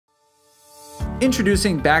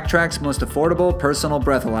Introducing BACtrack's most affordable personal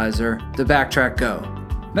breathalyzer, the BACtrack Go.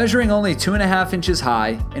 Measuring only 2.5 inches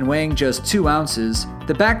high and weighing just 2 ounces,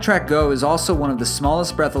 the BACtrack Go is also one of the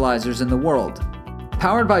smallest breathalyzers in the world.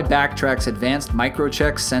 Powered by BACtrack's advanced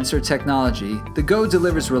MicroCheck sensor technology, the Go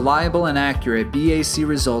delivers reliable and accurate BAC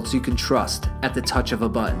results you can trust at the touch of a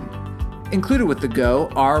button. Included with the Go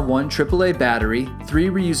are one AAA battery, 3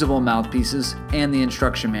 reusable mouthpieces, and the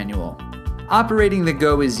instruction manual. Operating the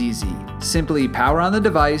Go is easy. Simply power on the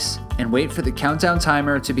device and wait for the countdown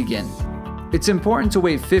timer to begin. It's important to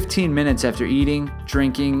wait 15 minutes after eating,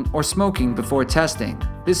 drinking, or smoking before testing.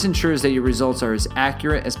 This ensures that your results are as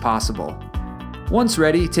accurate as possible. Once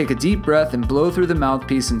ready, take a deep breath and blow through the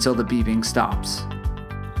mouthpiece until the beeping stops.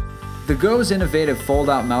 The Go's innovative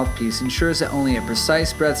fold-out mouthpiece ensures that only a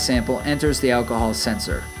precise breath sample enters the alcohol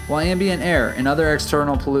sensor, while ambient air and other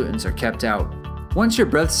external pollutants are kept out. Once your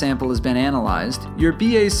breath sample has been analyzed, your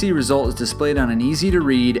BAC result is displayed on an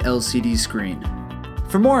easy-to-read LCD screen.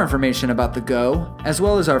 For more information about the Go, as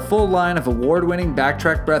well as our full line of award-winning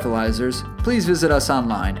BACtrack breathalyzers, please visit us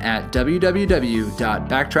online at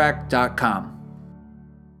www.BACtrack.com.